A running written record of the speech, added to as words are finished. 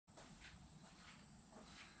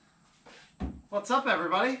What's up,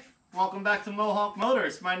 everybody? Welcome back to Mohawk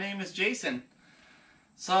Motors. My name is Jason.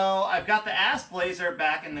 So I've got the Assblazer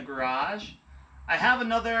back in the garage. I have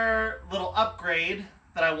another little upgrade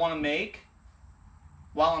that I want to make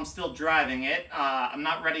while I'm still driving it. I'm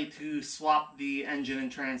not ready to swap the engine and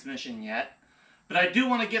transmission yet, but I do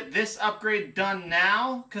want to get this upgrade done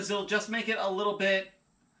now because it'll just make it a little bit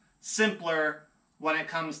simpler when it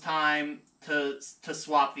comes time to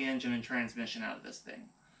swap the engine and transmission out of this thing.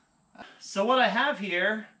 So what I have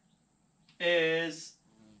here is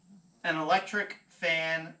an electric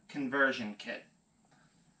fan conversion kit.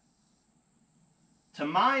 To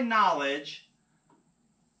my knowledge,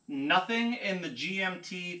 nothing in the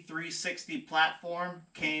GMT 360 platform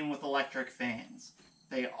came with electric fans.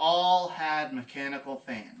 They all had mechanical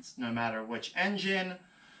fans, no matter which engine,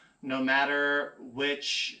 no matter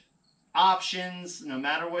which options, no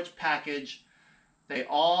matter which package, they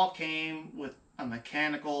all came with a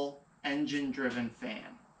mechanical engine-driven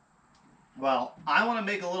fan. Well, I want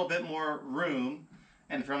to make a little bit more room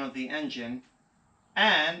in front of the engine,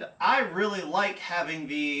 and I really like having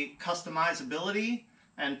the customizability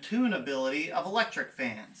and tunability of electric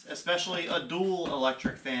fans, especially a dual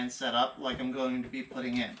electric fan setup like I'm going to be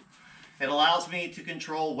putting in. It allows me to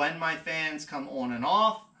control when my fans come on and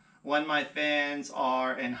off, when my fans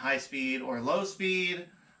are in high speed or low speed.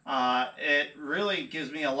 It really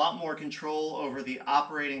gives me a lot more control over the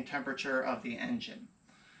operating temperature of the engine.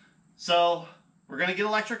 So we're going to get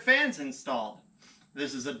electric fans installed.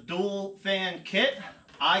 This is a dual fan kit.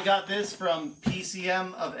 I got this from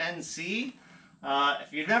PCM of NC.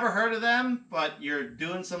 If you've never heard of them, but you're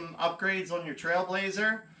doing some upgrades on your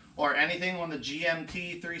Trailblazer or anything on the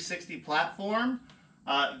GMT 360 platform,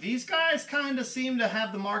 these guys kind of seem to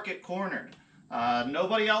have the market cornered.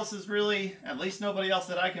 Nobody else is really, at least nobody else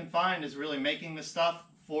that I can find, is really making the stuff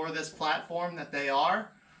for this platform that they are.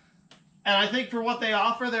 And I think for what they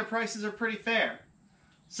offer, their prices are pretty fair.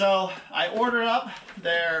 So I ordered up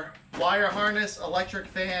their wire harness electric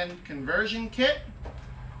fan conversion kit.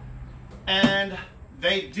 And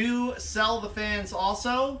they do sell the fans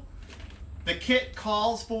also. The kit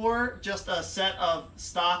calls for just a set of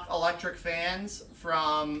stock electric fans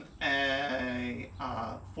from a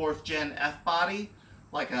 4th gen F-body,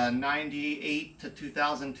 like a 98 to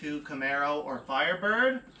 2002 Camaro or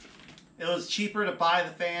Firebird. It was cheaper to buy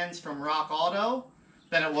the fans from Rock Auto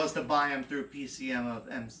than it was to buy them through PCM of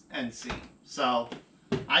NC. So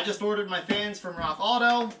I just ordered my fans from Rock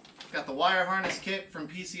Auto, got the wire harness kit from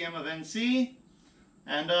PCM of NC,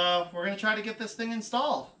 and we're going to try to get this thing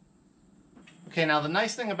installed. Okay, now the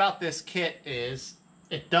nice thing about this kit is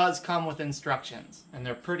it does come with instructions, and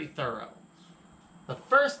they're pretty thorough. The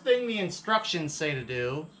first thing the instructions say to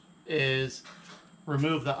do is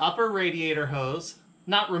remove the upper radiator hose.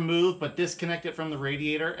 Not remove, but disconnect it from the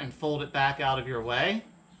radiator and fold it back out of your way.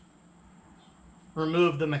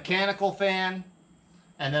 Remove the mechanical fan,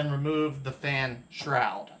 and then remove the fan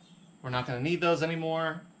shroud. We're not going to need those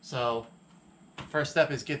anymore, so first step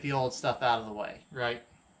is get the old stuff out of the way, right?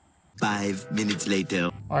 5 minutes later.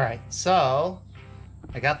 Alright, so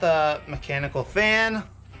I got the mechanical fan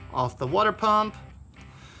off the water pump.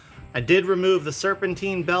 I did remove the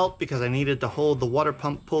serpentine belt because I needed to hold the water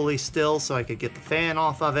pump pulley still so I could get the fan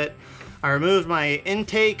off of it. I removed my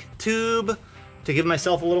intake tube to give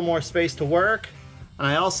myself a little more space to work. And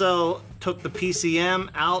I also took the PCM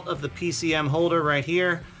out of the PCM holder right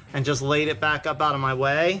here and just laid it back up out of my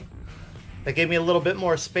way. That gave me a little bit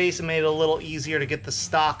more space and made it a little easier to get the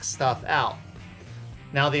stock stuff out.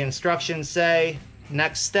 Now the instructions say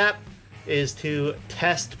next step is to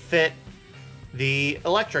test fit the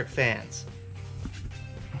electric fans.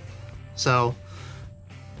 So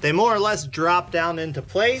they more or less drop down into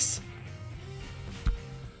place.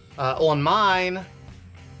 On mine,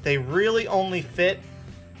 they really only fit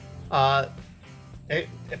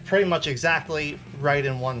pretty much exactly right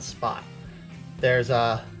in one spot. There's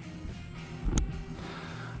the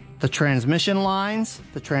transmission lines,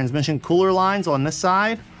 the transmission cooler lines on this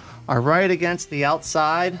side are right against the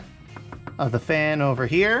outside of the fan over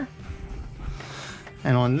here.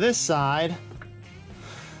 And on this side,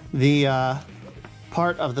 the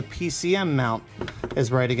part of the PCM mount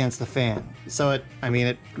is right against the fan. So it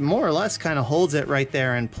more or less kind of holds it right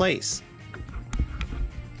there in place.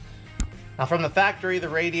 Now from the factory, the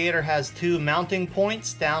radiator has 2 mounting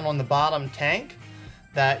points down on the bottom tank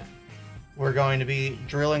that we're going to be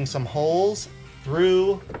drilling some holes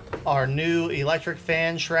through our new electric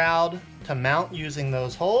fan shroud to mount using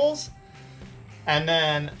those holes. And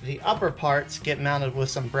then the upper parts get mounted with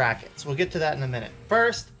some brackets. We'll get to that in a minute.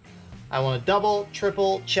 First, I want to double,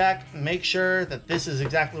 triple check, make sure that this is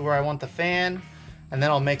exactly where I want the fan. and then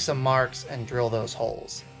I'll make some marks and drill those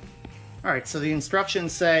holes. All right, so the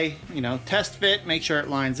instructions say, you know, test fit, make sure it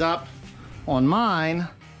lines up. On mine,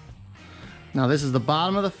 now this is the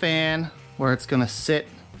bottom of the fan where it's gonna sit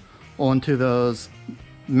onto those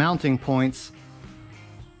mounting points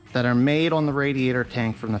that are made on the radiator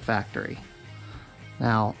tank from the factory.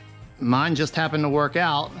 Now, mine just happened to work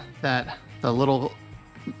out that the little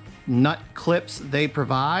nut clips they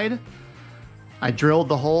provide, I drilled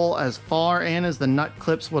the hole as far in as the nut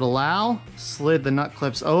clips would allow, slid the nut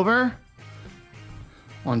clips over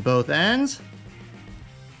on both ends,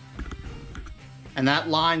 and that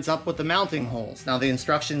lines up with the mounting holes. Now the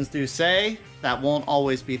instructions do say that won't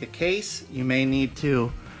always be the case. You may need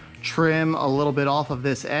to trim a little bit off of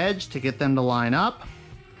this edge to get them to line up.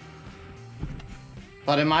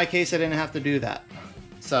 But in my case, I didn't have to do that.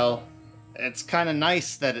 So it's kind of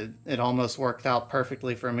nice that it almost worked out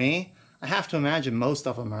perfectly for me. I have to imagine most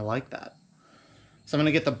of them are like that. So I'm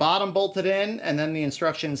gonna get the bottom bolted in, and then the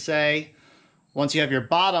instructions say, once you have your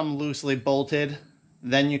bottom loosely bolted,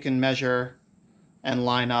 then you can measure and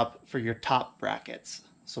line up for your top brackets.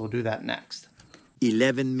 So we'll do that next.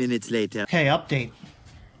 11 minutes later. Okay, update.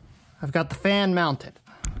 I've got the fan mounted.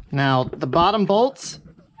 Now, the bottom bolts,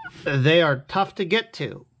 they are tough to get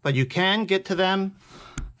to, but you can get to them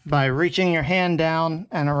by reaching your hand down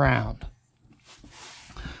and around.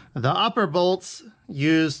 The upper bolts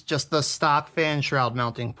use just the stock fan shroud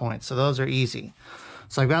mounting points, so those are easy.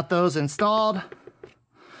 So I've got those installed.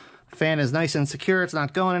 Fan is nice and secure, it's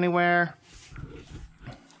not going anywhere.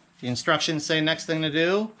 The instructions say next thing to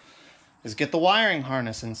do is get the wiring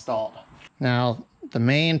harness installed. Now, the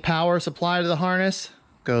main power supply to the harness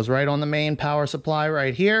goes right on the main power supply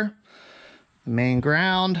right here. The main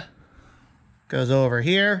ground goes over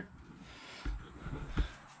here.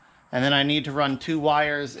 And then I need to run 2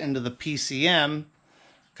 wires into the PCM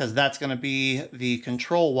because that's going to be the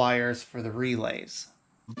control wires for the relays.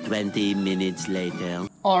 20 minutes later.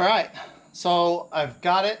 All right, so I've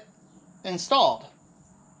got it installed.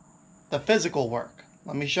 The physical work.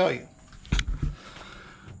 Let me show you.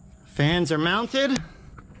 Fans are mounted.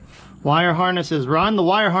 Wire harness is run. The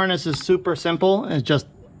wire harness is super simple. It's just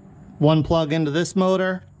one plug into this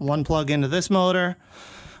motor, one plug into this motor.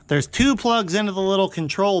 There's 2 plugs into the little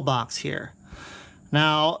control box here.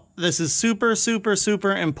 Now, this is super, super,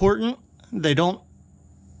 super important. They don't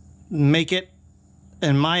make it,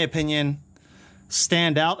 in my opinion,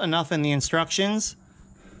 stand out enough in the instructions.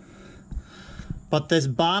 But this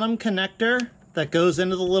bottom connector that goes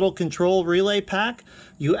into the little control relay pack,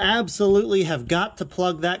 you absolutely have got to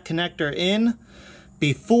plug that connector in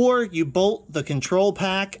before you bolt the control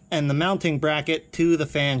pack and the mounting bracket to the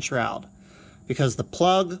fan shroud, because the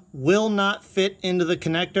plug will not fit into the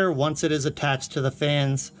connector once it is attached to the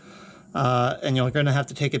fans, and you're going to have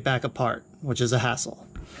to take it back apart, which is a hassle.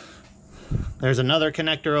 There's another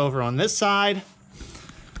connector over on this side.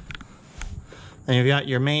 Then you've got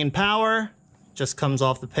your main power, just comes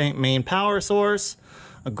off the main power source,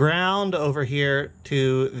 a ground over here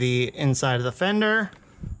to the inside of the fender,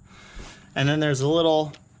 and then there's a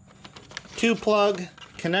little 2-plug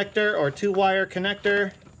connector or 2-wire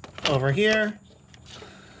connector over here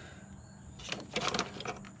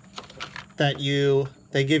that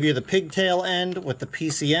they give you the pigtail end with the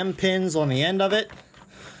PCM pins on the end of it,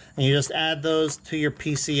 and you just add those to your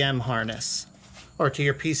PCM harness, or to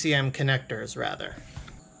your PCM connectors rather.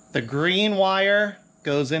 The green wire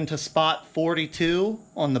goes into spot 42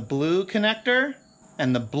 on the blue connector,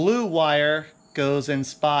 and the blue wire goes in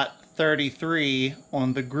spot 33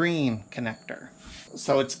 on the green connector.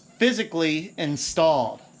 So it's physically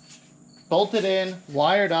installed, bolted in,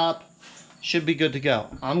 wired up, should be good to go.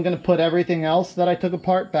 I'm gonna put everything else that I took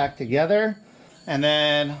apart back together, and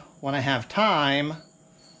then when I have time,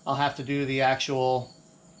 I'll have to do the actual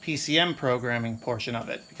PCM programming portion of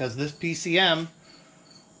it, because this PCM,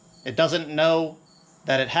 it doesn't know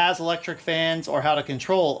that it has electric fans or how to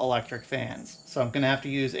control electric fans. So I'm gonna have to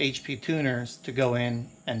use HP tuners to go in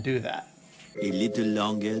and do that. A little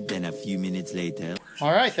longer than a few minutes later.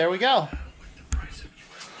 All right, there we go.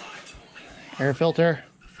 Air filter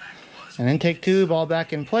and intake tube all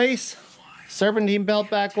back in place. Serpentine belt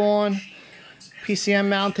back on. PCM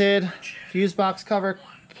mounted. Fuse box cover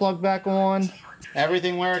plug back on.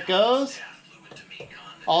 Everything where it goes.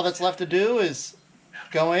 All that's left to do is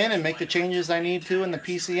go in and make the changes I need to in the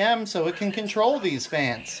PCM so it can control these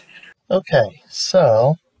fans. Okay,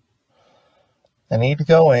 so I need to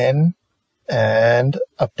go in and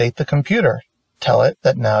update the computer. Tell it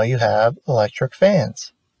that now you have electric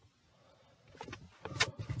fans.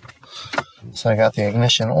 So I got the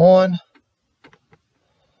ignition on.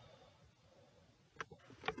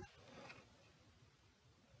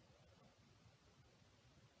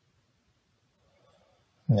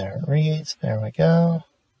 And there it reads. There we go.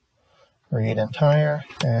 Read entire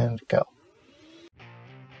and go.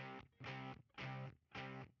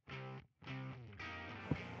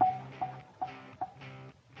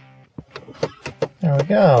 There we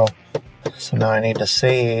go. So now I need to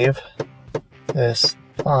save this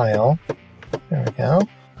file. There we go.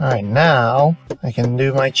 Alright, now I can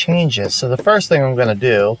do my changes. So the first thing I'm going to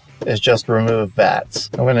do is just remove VATs.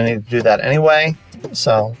 I'm going to need to do that anyway,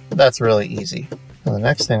 so that's really easy. And the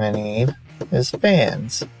next thing I need is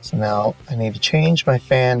fans. So now I need to change my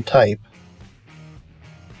fan type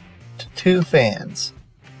to 2 fans.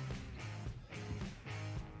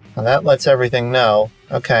 Now that lets everything know,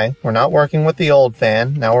 okay, we're not working with the old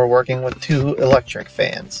fan, now we're working with 2 electric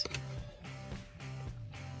fans.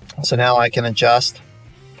 So now I can adjust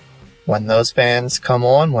when those fans come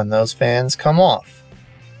on, when those fans come off.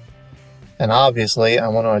 And obviously I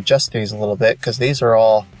want to adjust these a little bit because these are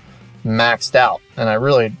all maxed out and I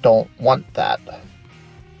really don't want that.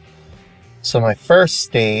 So my first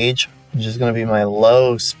stage, which is going to be my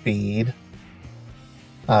low speed,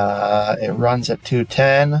 it runs at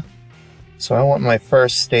 210. So I want my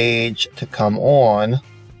first stage to come on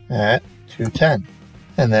at 210.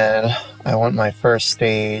 And then I want my first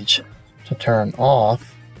stage to turn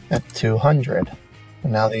off at 200.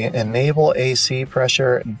 And now the enable AC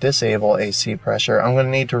pressure, disable AC pressure, I'm going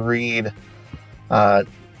to need to read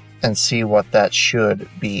and see what that should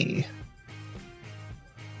be.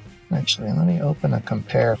 Actually, let me open a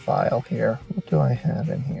compare file here. What do I have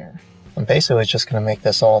in here? I'm basically just going to make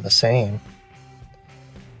this all the same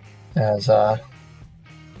as what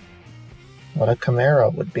a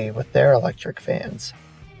Camaro would be with their electric fans.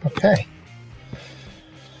 Okay.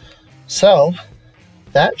 So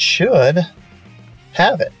that should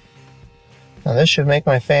have it. Now this should make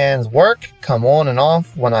my fans work, come on and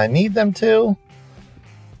off when I need them to,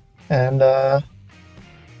 and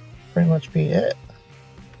pretty much be it.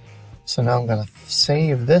 So now I'm going to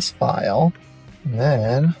save this file, and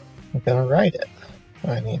then I'm going to write it.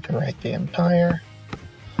 I need to write the entire.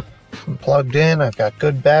 I'm plugged in, I've got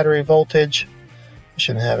good battery voltage, I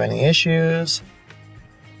shouldn't have any issues.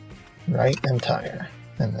 Write entire.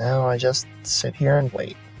 And now I just sit here and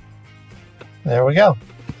wait. There we go.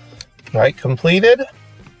 Write completed.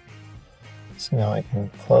 So now I can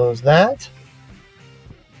close that.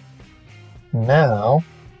 Now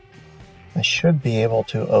I should be able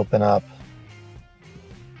to open up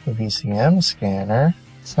the Vcm scanner.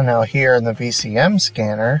 So now here in the Vcm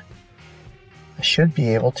scanner, I should be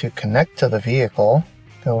able to connect to the vehicle,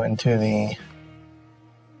 go into the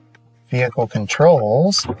vehicle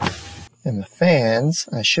controls, in the fans,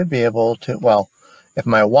 I should be able to, well, if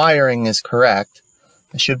my wiring is correct,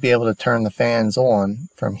 I should be able to turn the fans on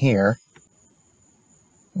from here.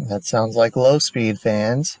 That sounds like low speed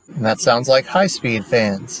fans, and that sounds like high speed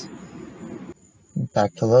fans.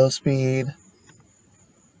 Back to low speed,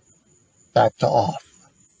 back to off.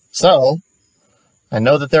 So, I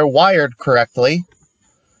know that they're wired correctly,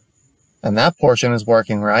 and that portion is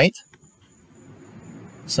working right.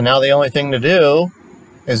 So now the only thing to do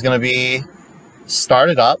is going to be start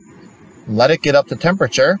it up, let it get up to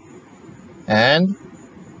temperature, and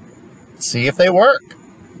see if they work.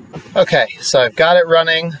 Okay, so I've got it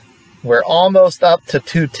running. We're almost up to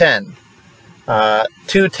 210.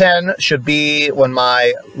 210 should be when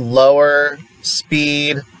my lower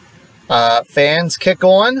speed fans kick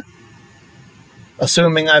on,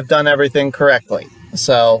 assuming I've done everything correctly.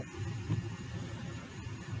 So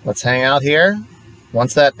let's hang out here.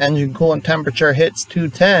 Once that engine coolant temperature hits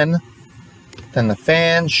 210, then the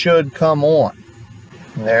fan should come on.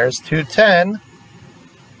 And there's 210.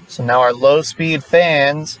 So now our low speed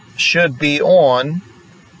fans should be on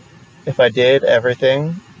if I did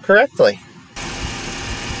everything correctly.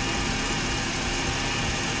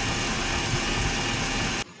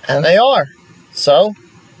 And they are. So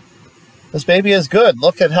this baby is good.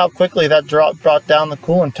 Look at how quickly that brought down the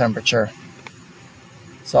coolant temperature.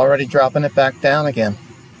 It's already dropping it back down again.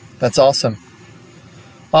 That's awesome.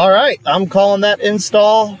 All right, I'm calling that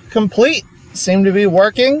install complete. Seemed to be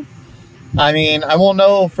working. I mean, I won't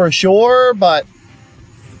know for sure, but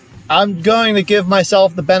I'm going to give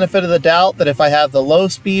myself the benefit of the doubt that if I have the low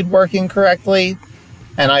speed working correctly,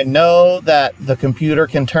 and I know that the computer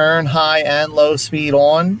can turn high and low speed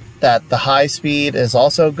on, that the high speed is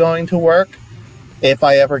also going to work if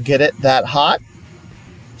I ever get it that hot.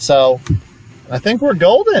 So I think we're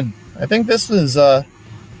golden. I think this is a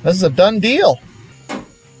done deal.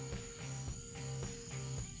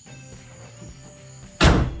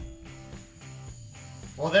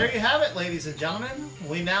 Well, there you have it, ladies and gentlemen.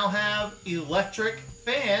 We now have electric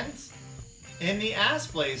fans in the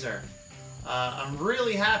Assblazer. I'm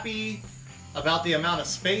really happy about the amount of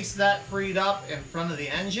space that freed up in front of the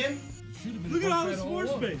engine. Look at all this more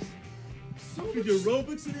space. So many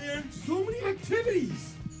aerobics in here. So many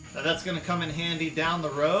activities. Now that's going to come in handy down the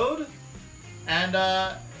road.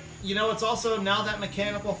 And, you know, it's also, now that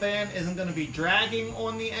mechanical fan isn't going to be dragging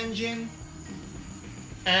on the engine.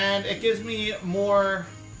 And it gives me more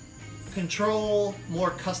control,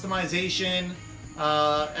 more customization,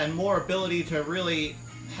 and more ability to really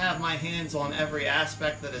have my hands on every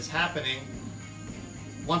aspect that is happening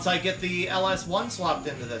once I get the LS1 swapped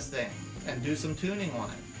into this thing and do some tuning on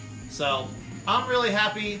it. So I'm really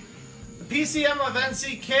happy. The PCM of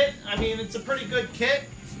NC kit, I mean, it's a pretty good kit.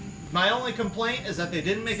 My only complaint is that they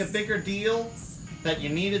didn't make a bigger deal that you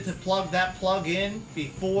needed to plug that plug in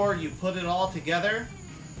before you put it all together,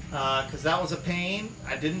 because that was a pain.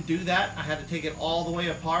 I didn't do that. I had to take it all the way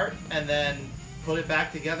apart and then put it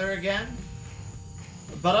back together again.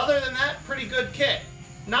 But other than that, pretty good kit.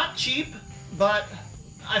 Not cheap, but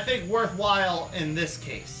I think worthwhile in this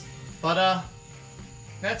case. But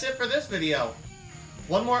that's it for this video.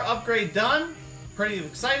 One more upgrade done. Pretty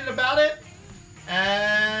excited about it.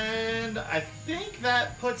 And I think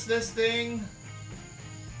that puts this thing...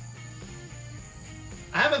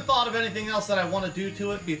 I haven't thought of anything else that I want to do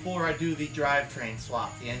to it before I do the drivetrain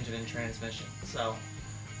swap, the engine and transmission. So,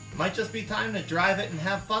 might just be time to drive it and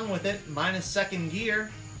have fun with it, minus second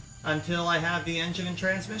gear, until I have the engine and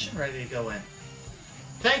transmission ready to go in.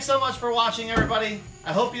 Thanks so much for watching, everybody.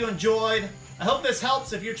 I hope you enjoyed. I hope this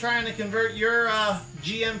helps if you're trying to convert your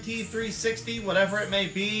GMT 360, whatever it may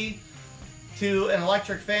be, to an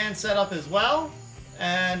electric fan setup as well.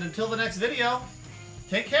 And until the next video,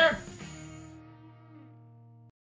 take care.